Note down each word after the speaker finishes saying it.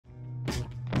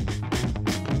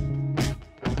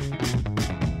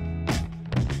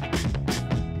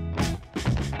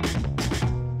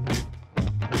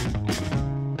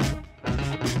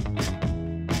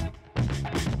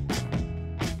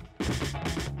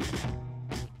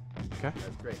Okay.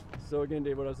 That's great. So again,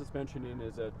 Dave, what I was just mentioning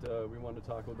is that we want to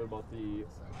talk a little bit about the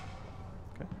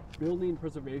building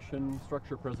preservation,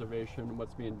 structure preservation,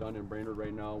 what's being done in Brainerd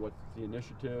right now, what's the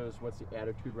initiatives, what's the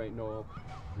attitude right now,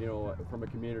 from a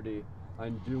community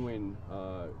on doing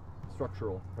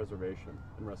structural preservation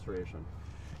and restoration.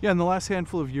 Yeah, in the last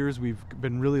handful of years, we've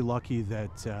been really lucky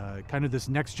that kind of this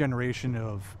next generation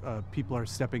of people are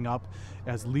stepping up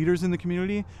as leaders in the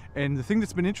community. And the thing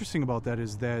that's been interesting about that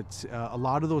is that a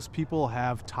lot of those people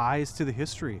have ties to the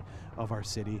history of our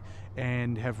city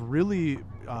and have really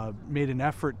made an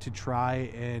effort to try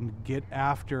and get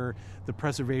after the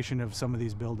preservation of some of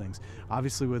these buildings.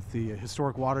 Obviously, with the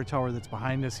historic water tower that's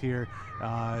behind us here,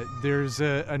 there's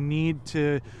a need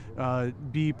to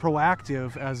be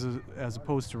proactive as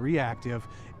opposed to reactive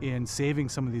in saving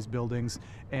some of these buildings.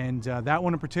 And that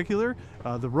one in particular,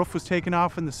 the roof was taken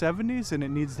off in the 70s, and it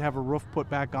needs to have a roof put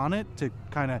back on it to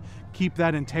kind of keep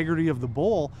that integrity of the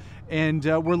bowl. And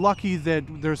we're lucky that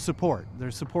there's support.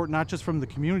 There's support not just from the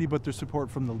community, but there's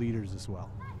support from the leaders as well.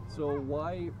 So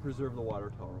why preserve the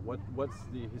water tower? What's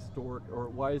the historic, or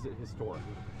why is it historic?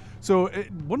 So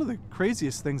one of the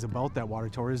craziest things about that water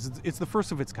tower is it's the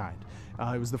first of its kind.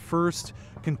 It was the first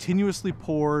continuously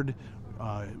poured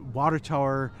water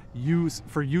tower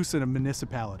for use in a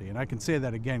municipality. And I can say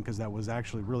that again because that was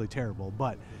actually really terrible.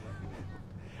 But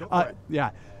yeah.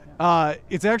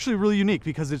 It's actually really unique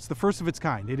because it's the first of its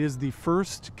kind. It is the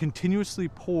first continuously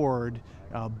poured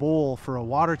bowl for a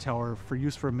water tower for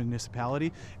use for a municipality.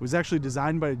 It was actually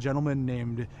designed by a gentleman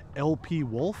named L.P.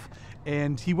 Wolf,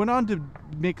 and he went on to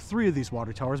make 3 of these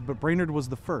water towers, but Brainerd was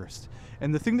the first.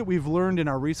 And the thing that we've learned in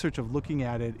our research of looking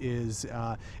at it is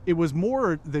it was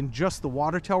more than just the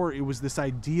water tower. It was this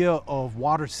idea of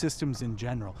water systems in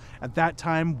general. At that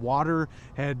time, water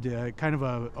had kind of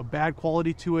a bad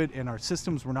quality to it, and our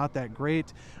systems were not that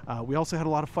great. We also had a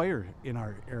lot of fire in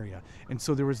our area. And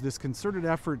so there was this concerted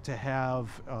effort to have,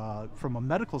 from a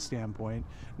medical standpoint,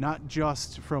 not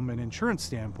just from an insurance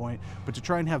standpoint, but to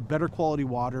try and have better quality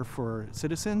water for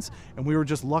citizens. And we were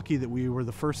just lucky that we were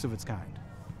the first of its kind.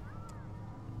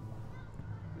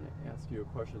 You a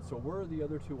question. So where are the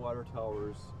other 2 water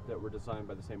towers that were designed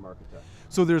by the same architect?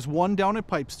 So there's one down at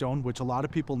Pipestone, which a lot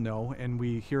of people know, and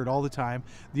we hear it all the time.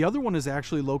 The other one is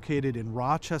actually located in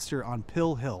Rochester on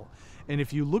Pill Hill. And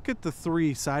if you look at the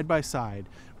 3 side by side,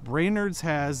 Brainerd's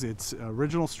has its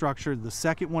original structure. The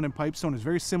second one in Pipestone is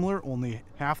very similar, only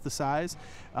half the size.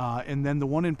 And then the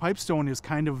one in Pipestone is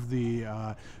kind of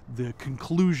the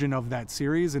conclusion of that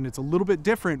series, and it's a little bit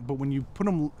different, but when you put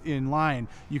them in line,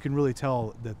 you can really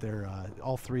tell that they're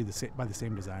all 3 by the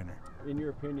same designer. In your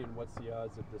opinion, what's the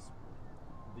odds that the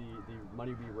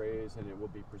money be raised and it will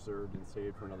be preserved and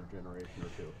saved for another generation or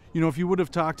 2? If you would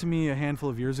have talked to me a handful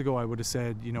of years ago, I would have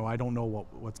said, I don't know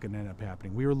what's going to end up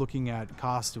happening. We were looking at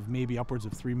cost of maybe upwards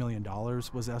of $3 million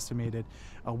was estimated.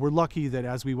 We're lucky that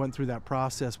as we went through that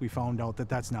process, we found out that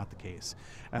that's not the case.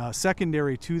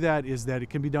 Secondary to that is that it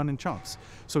can be done in chunks.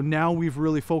 So now we've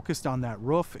really focused on that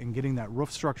roof and getting that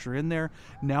roof structure in there.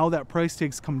 Now that price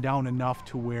tag's come down enough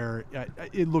to where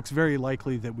it looks very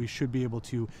likely that we should be able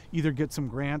to either get some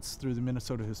grants through the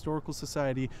Minnesota Historical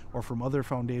Society or from other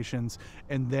foundations,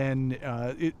 and then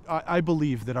I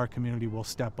believe that our community will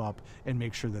step up and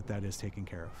make sure that that is taken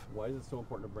care of. Why is it so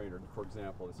important to Brainerd? For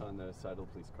example, it's on the side of the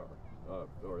police car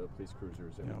or the police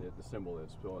cruisers, and the symbol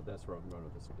is. So that's where I'm going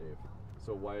with this, Dave.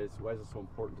 So why is it so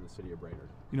important to the city of Brainerd?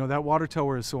 That water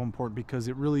tower is so important because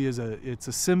it really is it's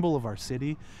a symbol of our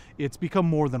city. It's become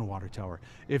more than a water tower.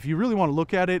 If you really want to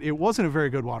look at it, it wasn't a very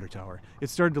good water tower. It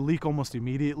started to leak almost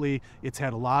immediately. It's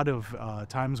had a lot of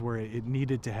times where it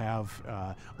needed to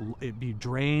have it be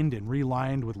drained and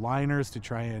relined with liners to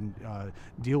try and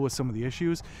deal with some of the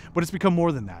issues. But it's become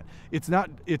more than that. It's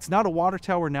not a water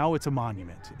tower now, it's a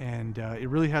monument. And it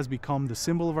really has become the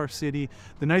symbol of our city.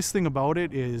 The nice thing about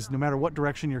it is no matter what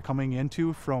direction you're coming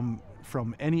into from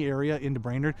any area into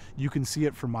Brainerd, you can see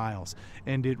it for miles.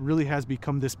 And it really has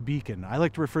become this beacon. I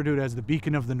like to refer to it as the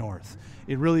beacon of the North.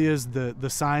 It really is the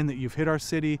sign that you've hit our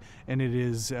city, and it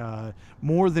is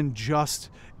more than just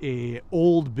a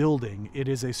old building. It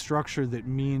is a structure that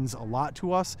means a lot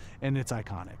to us, and it's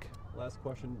iconic. Last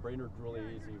question. Brainerd really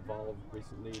has evolved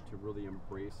recently to really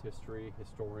embrace history.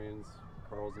 Historians,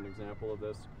 Carl's an example of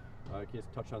this. Can you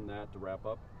just touch on that to wrap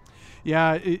up?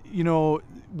 Yeah,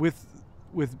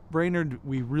 with Brainerd,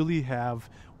 we really have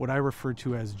what I refer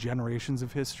to as generations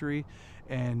of history,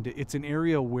 and it's an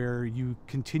area where you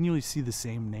continually see the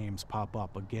same names pop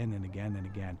up again and again and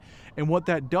again. And what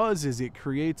that does is it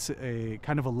creates a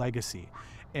kind of a legacy.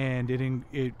 and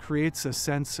it creates a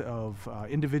sense of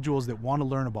individuals that want to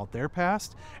learn about their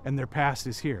past, and their past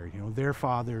is here. You know, their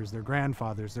fathers, their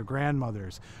grandfathers, their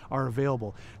grandmothers are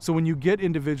available. So when you get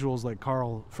individuals like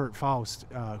Carl Furt-Faust,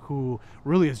 who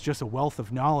really is just a wealth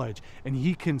of knowledge, and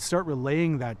he can start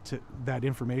relaying that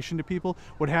information to people,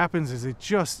 what happens is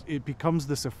it becomes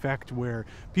this effect where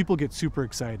people get super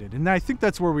excited. And I think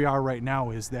that's where we are right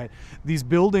now, is that these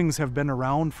buildings have been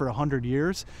around for 100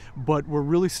 years, but we're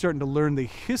really starting to learn the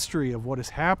history of what has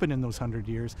happened in those 100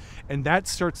 years, and that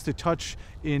starts to touch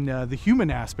in the human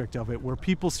aspect of it, where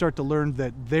people start to learn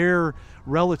that their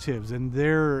relatives and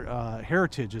their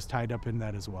heritage is tied up in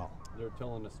that as well. They're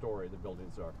telling a story, the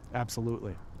buildings are.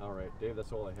 Absolutely. All right, Dave,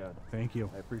 that's all I had. Thank you.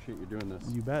 I appreciate you doing this.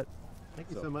 You bet. Thank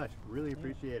you so much. Really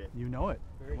appreciate it. You know it.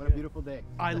 What a beautiful day.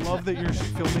 I love that you're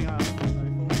filming on